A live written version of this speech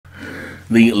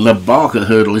The Barka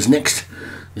hurdle is next.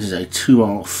 This is a 2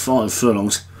 mile 5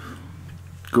 furlongs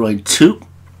grade 2.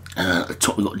 At the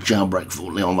top we've got Jailbreak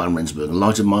for Leon Van Rensburg.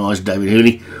 Light of My Eyes, David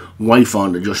Hooley.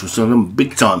 Wayfinder, Joshua Sutherland.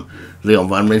 Big Time, Leon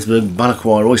Van Rensburg.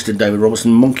 Balakwai Oyster, David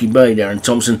Robertson. Monkey Bay, Darren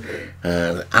Thompson.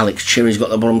 Alex Cherry's got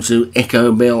the bottom two.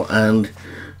 Echo Bell and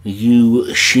Yu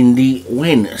Shindy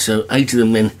Wen. So 8 of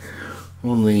them then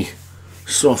on the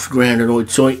soft ground at Oi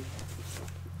Toi.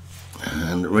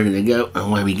 And ready to go. And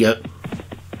away we go.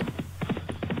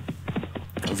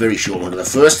 A very short one to the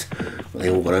first, but they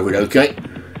all got over it okay.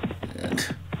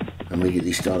 And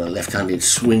immediately start a left-handed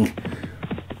swing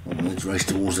on its race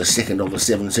towards the second of the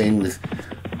 17 with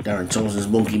Darren Thompson's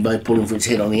Monkey Bay pulling for its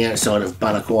head on the outside of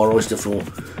Balakwai Oyster for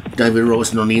David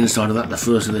Robertson. On the inside of that, the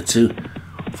first of the two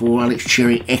for Alex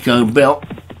Cherry, Echo Bell.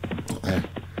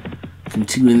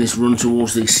 Continuing this run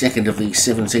towards the second of the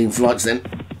 17 flights then.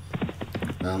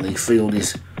 And the field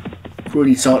is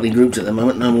pretty tightly grouped at the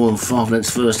moment, no more than 5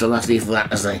 lengths first to last, if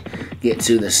that, as they get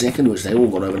to the second, which they all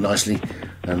got over nicely.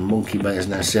 And Monkey Bay has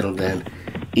now settled down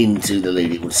into the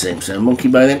lead, it would seem. So Monkey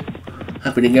Bay then,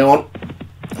 happy to go on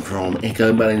from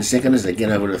Echo Bell in second as they get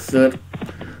over to third.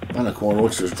 Balakwai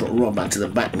Oyster has dropped right back to the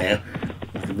back now,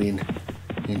 after being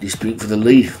in dispute for the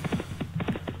lead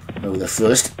over the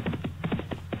first.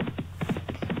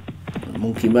 And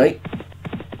Monkey Bay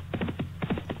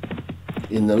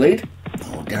in the lead.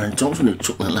 Darren Thompson, who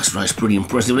took that last race pretty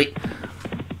impressively.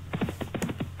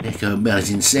 Echo Bell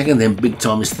is in second, then Big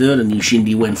Time is third, and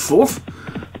Yushindi went fourth.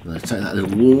 They take that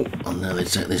little wall, and now they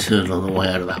take this hurdle on the way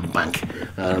out of that bank.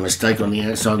 A mistake on the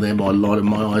outside there by Light of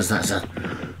My Eyes. That's a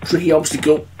tricky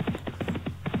obstacle,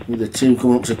 with the two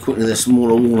coming up so quickly, the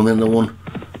smaller wall, and then the one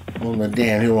on the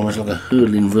downhill, almost like a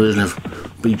hurdling version of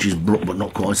Beech's Brook, but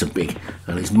not quite so big.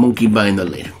 And it's Monkey Bay in the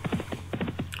lead.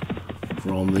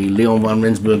 From the Leon Van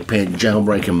Rensburg pair,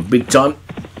 Jailbreak and Big Time.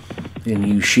 Then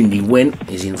Yushindi Wen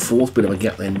is in fourth, bit of a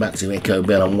gap then back to Echo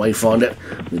Bell and Wayfinder,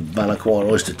 with Balakwai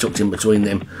Oyster tucked in between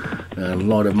them. And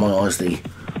Light of My Eyes, the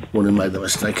one who made the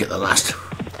mistake at the last,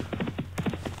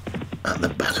 at the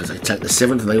back as they take the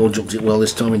seventh. They all jumped it well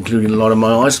this time, including Light of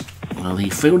My Eyes. Well, the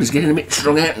field is getting a bit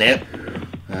strung out now,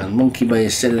 and Monkey Bay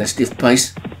is setting a stiff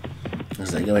pace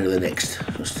as they go into the next.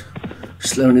 Just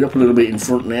slowing it up a little bit in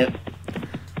front now.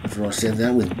 After I said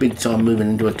that, with Big Time moving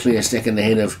into a clear second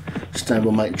ahead of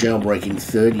stablemate Jailbreak in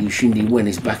third. Yushindi Wen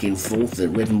is back in fourth. The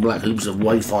red and black hoops of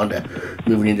Wayfinder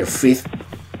moving into fifth,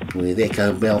 with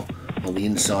Echo Bell on the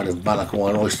inside of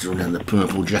Balakwai Oyster, and then the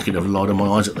purple jacket of Light of My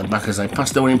Eyes at the back as they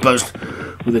pass the winning post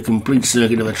with a complete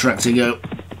circuit of the track to go.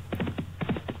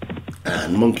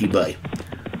 And Monkey Bay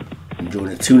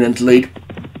enjoying a 2-length lead,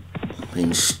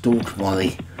 being stalked by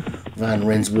the Van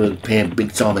Rensburg pair,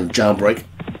 Big Time and Jailbreak,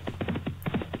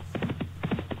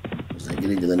 as they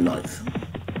get into the ninth.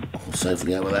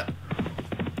 Safely over that.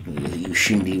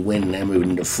 Yushindi Wen now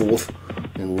moving into fourth,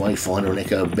 and Wayfinder and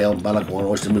Echo Bell, Balakwai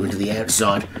Oyster moving to the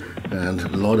outside,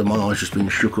 and Light of My Eyes just being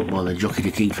shook up by the jockey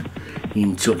to keep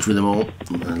in touch with them all.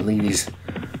 The lead is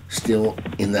still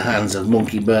in the hands of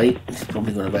Monkey Bay. It's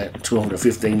probably got about 12 to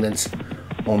 15 lengths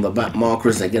on the back marker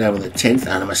as they get over the 10th,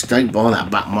 and a mistake by that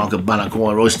back marker,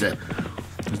 Balakwai Oyster.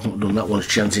 Has not done that one's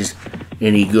chances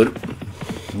any good.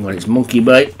 Well, it's Monkey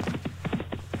Bay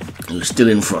who's still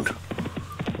in front.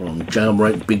 From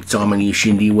Jailbreak, Big Time and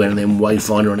Yushindi Wen, and then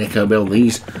Wayfinder and Echo Bell.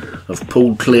 These have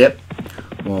pulled clear.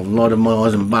 While Light of My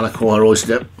Eyes and Balakwai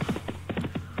Oyster,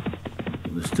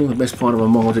 there's still the best part of a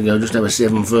mile to go, just over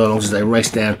 7 furlongs as they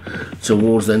race down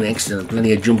towards the next, and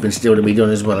plenty of jumping still to be done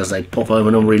as well as they pop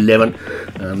over number 11.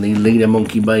 And the leader,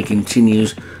 Monkey Bay,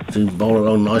 continues to bowl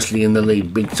along nicely in the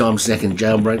lead. Big Time second,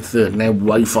 Jailbreak third. Now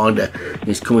Wayfinder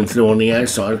is coming through on the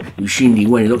outside. Yushindi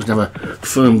Wen, he looks to have a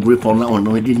firm grip on that one,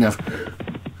 but he didn't have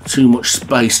too much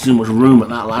space, too much room at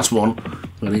that last one.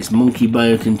 But it's Monkey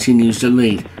Bay who continues to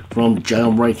lead from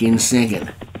Jailbreak in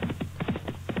second.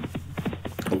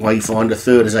 Wayfinder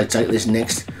third as they take this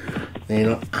next.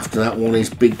 Then after that one is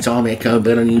Big Time, Echo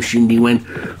Bell and Yushindi Wen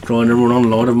trying to run on.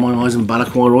 Light of My Eyes and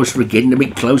Balakwai Oyster getting a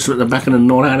bit closer at the back and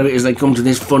not out of it as they come to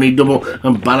this funny double,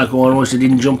 and Balakwai Oyster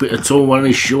didn't jump it at all. Well,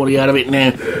 he's surely out of it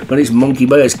now, but it's Monkey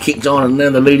Bay has kicked on, and now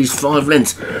the lead is 5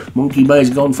 lengths. Monkey Bay's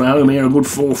gone for home here, a good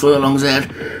 4 furlongs out,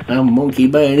 and Monkey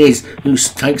Bay it is who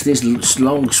takes this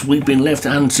long sweeping left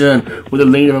hand turn with a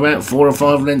lead of about 4 or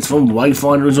 5 lengths from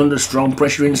Wayfinder, who's under strong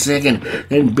pressure in second.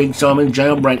 Then Big Time and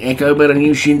Jailbreak, Echo Bell and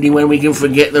Yushindi Wen. We can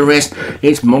forget the rest.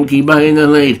 It's Monkey Bay in the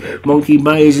lead. Monkey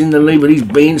Bay is in the lead, but he's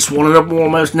being swallowed up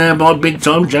almost now by Big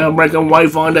Time, Jailbreak and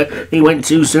Wayfinder. He went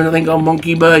too soon, I think, on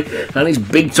Monkey Bay, and it's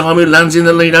Big Time who lands in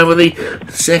the lead over the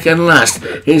second last.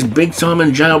 It's Big Time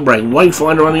and Jailbreak.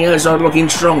 Wayfinder on the outside looking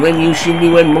strong. Then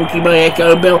Yushindi Wen, Monkey Bay,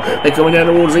 Echo Bell, They're coming down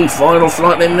towards the final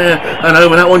flight then now, and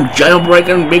over that one, Jailbreak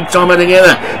and Big Time are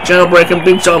together. Jailbreak and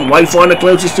Big Time, Wayfinder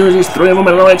closest to us, there's three of them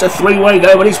alive. It's a three-way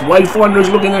go, but it's Wayfinder who's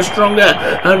looking the stronger,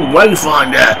 and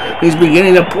Wayfinder is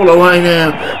beginning to pull away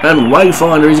now, and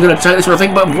Wayfinder is going to take this one, I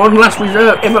think, but one last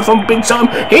reserve ever from Big Time.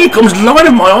 Here comes Light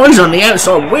of My Eyes on the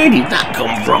outside. Where did that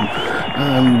come from?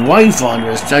 And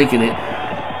Wayfinder has taken it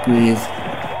with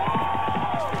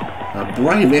a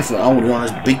brave effort holding on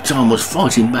as Big Time was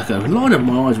fighting back. A Light of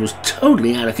My Eyes was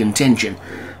totally out of contention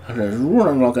and was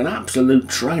running like an absolute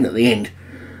train at the end.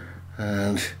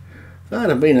 And if that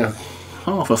had been a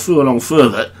half a furlong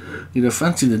further, you'd have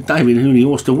fancied that David Hooley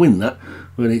was to win that.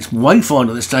 But it's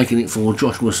Wayfinder that's taking it for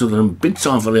Joshua Sutherland. Big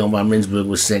Time for Leon Van Rensburg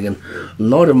was second.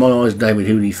 Light of My Eyes, David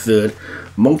Hooley third.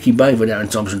 Monkey Bay for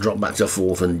Darren Thompson dropped back to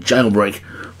fourth. And Jailbreak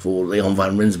for Leon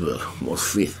Van Rensburg was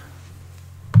fifth.